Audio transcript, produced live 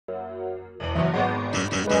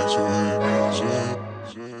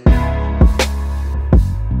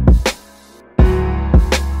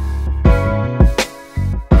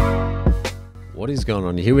What is going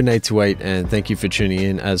on? You're here with Nate28 and thank you for tuning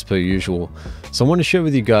in as per usual. So I want to share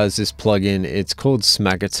with you guys this plugin. It's called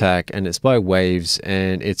Smack Attack and it's by Waves,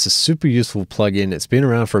 and it's a super useful plugin. It's been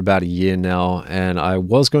around for about a year now, and I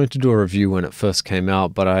was going to do a review when it first came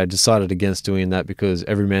out, but I decided against doing that because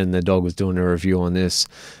every man and their dog was doing a review on this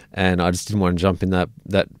and I just didn't want to jump in that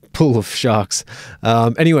pool of sharks.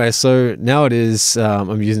 Anyway, so now it is,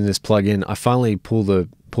 I'm using this plugin. I finally pulled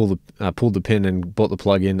the pin and bought the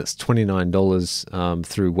plugin. It's $29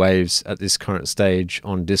 through Waves at this current stage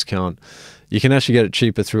on discount. You can actually get it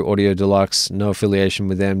cheaper through Audio Deluxe. No affiliation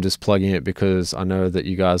with them, just plugging it because I know that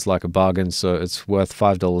you guys like a bargain, so it's worth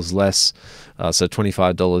 $5 less, so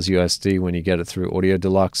 $25 USD when you get it through Audio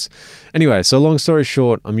Deluxe. Anyway, so long story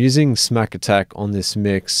short, I'm using Smack Attack on this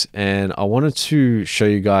mix, and I wanted to show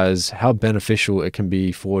you guys how beneficial it can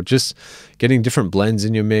be for just getting different blends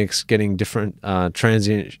in your mix, getting different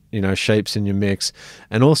transient shapes in your mix,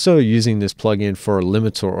 and also using this plugin for a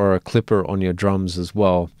limiter or a clipper on your drums as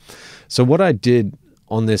well. So what I did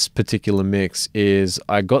on this particular mix is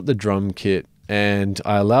I got the drum kit and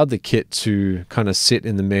I allowed the kit to kind of sit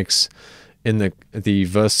in the mix in the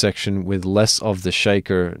verse section with less of the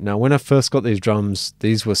shaker. Now when I first got these drums,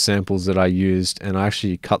 these were samples that I used, and I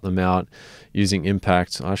actually cut them out using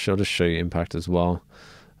Impact. I'll just show you Impact as well,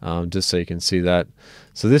 just so you can see that.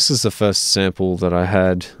 So this is the first sample that I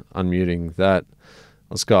had. Unmuting that.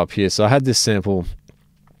 Let's go up here. So I had this sample,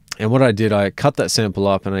 and what I did, I cut that sample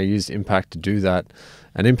up and I used Impact to do that.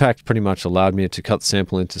 And Impact pretty much allowed me to cut the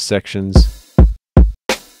sample into sections.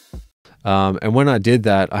 And when I did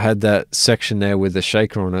that, I had that section there with the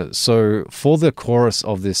shaker on it. So for the chorus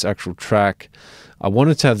of this actual track, I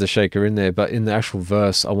wanted to have the shaker in there, but in the actual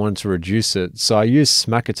verse, I wanted to reduce it. So I used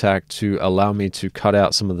Smack Attack to allow me to cut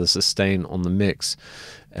out some of the sustain on the mix,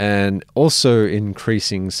 and also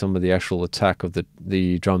increasing some of the actual attack of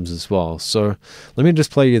the drums as well. So let me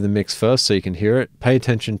just play you the mix first so you can hear it. Pay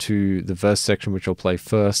attention to the verse section, which I'll play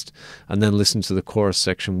first, and then listen to the chorus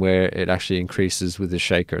section where it actually increases with the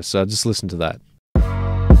shaker. So just listen to that.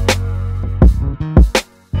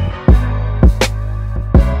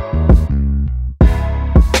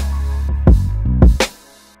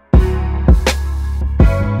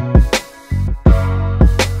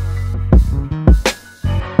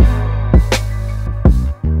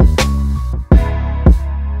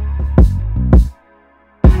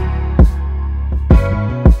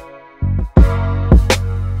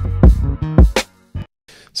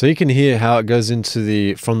 So you can hear how it goes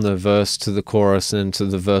into from the verse to the chorus and to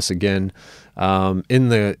the verse again. In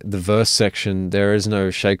the verse section, there is no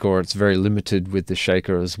shaker, or it's very limited with the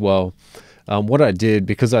shaker as well. What I did,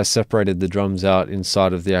 because I separated the drums out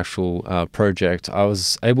inside of the actual project, I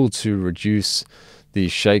was able to reduce the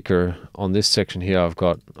shaker on this section here. I've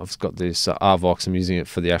got this RVox. I'm using it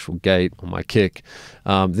for the actual gate on my kick.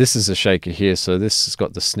 This is a shaker here, so this has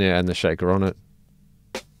got the snare and the shaker on it.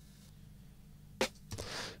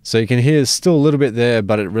 So you can hear it's still a little bit there,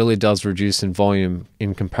 but it really does reduce in volume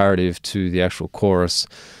in comparative to the actual chorus.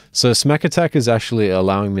 So Smack Attack is actually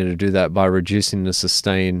allowing me to do that by reducing the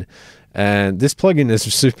sustain. And this plugin is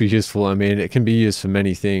super useful. I mean, it can be used for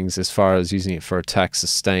many things, as far as using it for attack,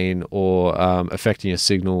 sustain, or affecting a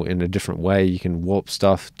signal in a different way. You can warp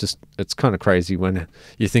stuff. It's kind of crazy when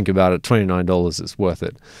you think about it. $29, it's worth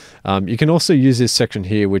it. You can also use this section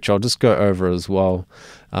here, which I'll just go over as well.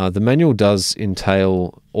 The manual does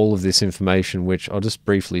entail all of this information, which I'll just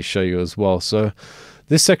briefly show you as well. So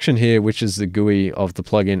this section here, which is the GUI of the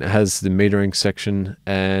plugin, has the metering section,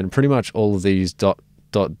 and pretty much all of these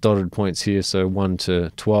dotted points here, so 1 to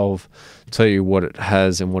 12, tell you what it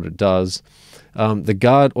has and what it does. The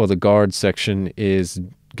guard or the guard section is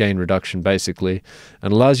gain reduction basically,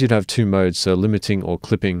 and allows you to have two modes, so limiting or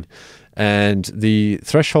clipping. And the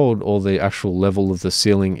threshold, or the actual level of the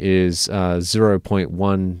ceiling, is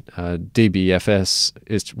 0.1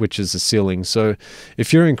 dBFS, which is the ceiling. So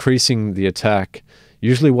if you're increasing the attack,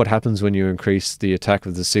 usually what happens when you increase the attack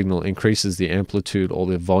of the signal increases the amplitude or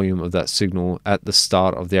the volume of that signal at the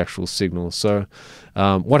start of the actual signal. So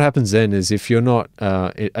what happens then is, if you're not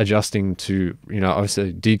adjusting to,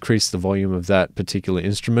 obviously decrease the volume of that particular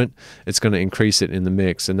instrument, it's going to increase it in the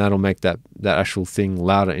mix, and that'll make that actual thing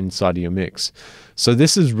louder inside of your mix. So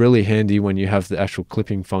this is really handy when you have the actual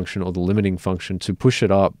clipping function or the limiting function to push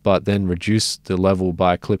it up, but then reduce the level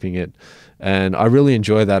by clipping it. And I really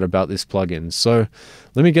enjoy that about this plugin. So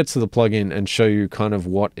let me get to the plugin and show you kind of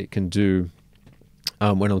what it can do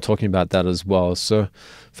when I'm talking about that as well. So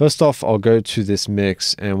first off, I'll go to this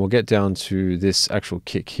mix and we'll get down to this actual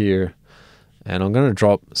kick here. And I'm going to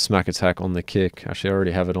drop Smack Attack on the kick. Actually, I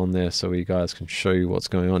already have it on there so you guys can show you what's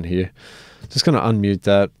going on here. Just going to unmute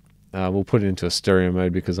that. We'll put it into a stereo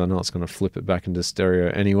mode because I know it's going to flip it back into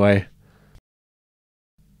stereo anyway.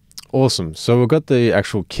 Awesome. So we've got the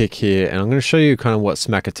actual kick here, and I'm going to show you kind of what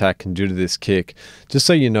Smack Attack can do to this kick, just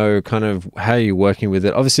so you know kind of how you're working with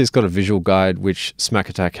it. Obviously, it's got a visual guide, which Smack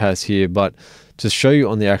Attack has here, but to show you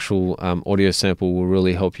on the actual audio sample will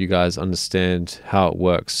really help you guys understand how it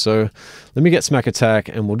works. So let me get Smack Attack,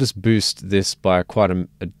 and we'll just boost this by quite a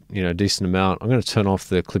decent amount. I'm going to turn off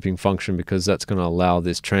the clipping function because that's going to allow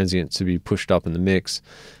this transient to be pushed up in the mix.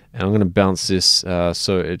 And I'm going to bounce this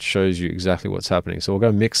so it shows you exactly what's happening. So we'll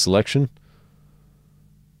go mix selection.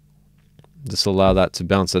 Just allow that to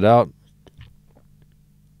bounce it out.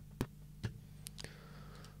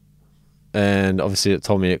 And obviously it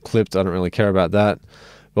told me it clipped. I don't really care about that.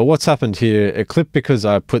 But what's happened here, it clipped because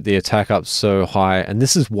I put the attack up so high. And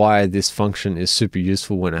this is why this function is super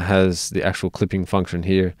useful when it has the actual clipping function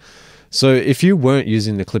here. So if you weren't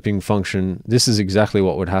using the clipping function, this is exactly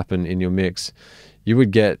what would happen in your mix. You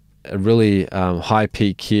would get a really high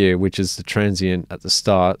peak here, which is the transient at the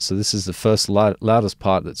start. So this is the first loudest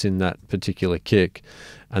part that's in that particular kick.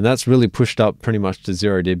 And that's really pushed up pretty much to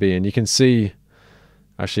 0 dB. And you can see,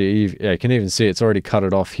 actually, yeah, you can even see it's already cut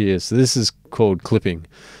it off here. So this is called clipping.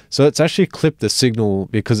 So it's actually clipped the signal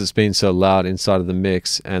because it's been so loud inside of the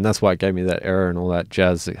mix. And that's why it gave me that error and all that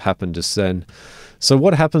jazz that happened just then. So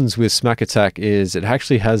what happens with Smack Attack is it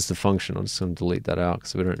actually has the function. I'm just going to delete that out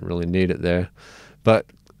because we don't really need it there. But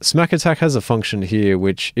Smack Attack has a function here,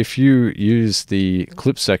 which if you use the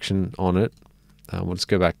clip section on it, we'll just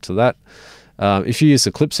go back to that. If you use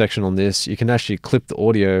the clip section on this, you can actually clip the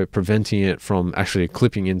audio, preventing it from actually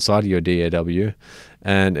clipping inside of your DAW,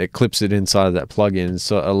 and it clips it inside of that plugin.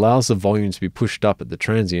 So it allows the volume to be pushed up at the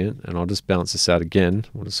transient, and I'll just bounce this out again.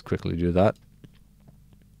 We'll just quickly do that.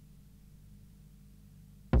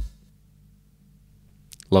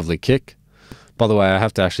 Lovely kick. By the way, I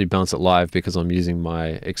have to actually bounce it live because I'm using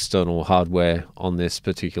my external hardware on this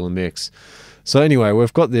particular mix. So anyway,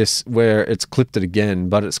 we've got this where it's clipped it again,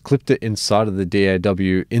 but it's clipped it inside of the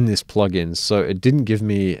DAW in this plugin. So it didn't give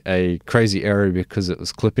me a crazy error because it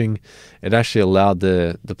was clipping. It actually allowed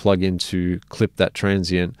the plugin to clip that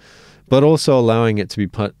transient, but also allowing it to be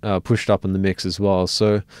pushed up in the mix as well.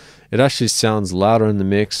 So it actually sounds louder in the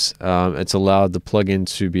mix. It's allowed the plugin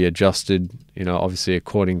to be adjusted, obviously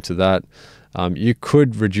according to that. You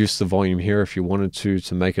could reduce the volume here if you wanted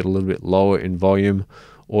to make it a little bit lower in volume,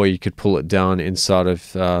 or you could pull it down inside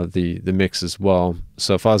of the mix as well.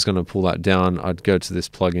 So if I was going to pull that down, I'd go to this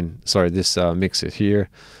plugin, sorry, this mixer here.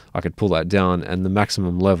 I could pull that down, and the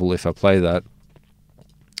maximum level, if I play that,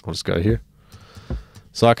 I'll just go here.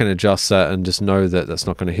 So I can adjust that and just know that that's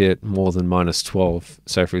not going to hit more than -12.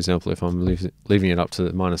 Say, for example, if I'm leaving it up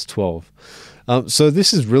to -12. So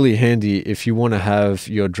this is really handy if you want to have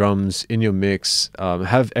your drums in your mix,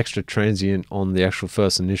 have extra transient on the actual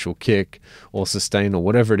first initial kick or sustain or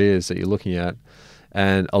whatever it is that you're looking at,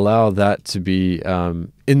 and allow that to be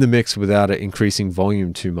in the mix without it increasing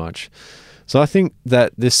volume too much. So I think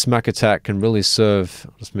that this Smack Attack can really serve,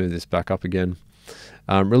 let's move this back up again,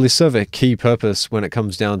 really serve a key purpose when it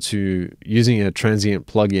comes down to using a transient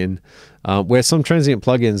plugin, where some transient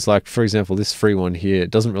plugins, like for example this free one here,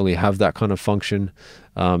 it doesn't really have that kind of function.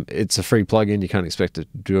 It's a free plugin, you can't expect it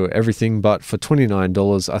to do everything, but for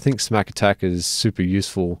 $29 I think Smack Attack is super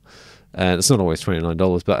useful. And it's not always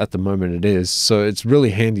 $29, but at the moment it is. So it's really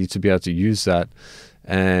handy to be able to use that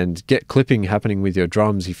and get clipping happening with your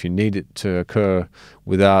drums if you need it to occur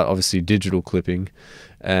without obviously digital clipping.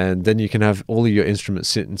 And then you can have all of your instruments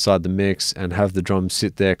sit inside the mix and have the drums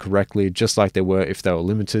sit there correctly, just like they were if they were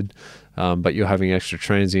limited. But you're having extra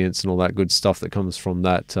transients and all that good stuff that comes from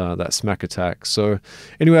that Smack Attack. So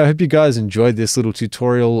anyway, I hope you guys enjoyed this little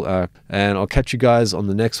tutorial, and I'll catch you guys on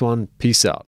the next one. Peace out.